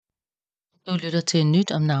Du lytter til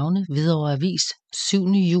nyt om navne, Hvidovre Avis, 7.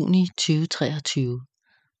 juni 2023.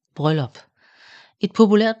 Bryllup. Et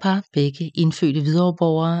populært par, begge indfødte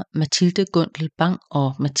Hvidovreborgere, Mathilde Gundel Bang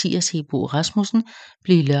og Mathias Hebo Rasmussen,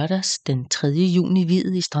 blev i lørdags den 3. juni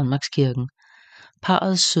viet i Strandmarkskirken.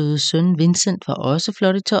 Parrets søde søn Vincent var også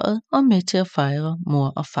flot i tøjet og med til at fejre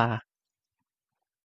mor og far.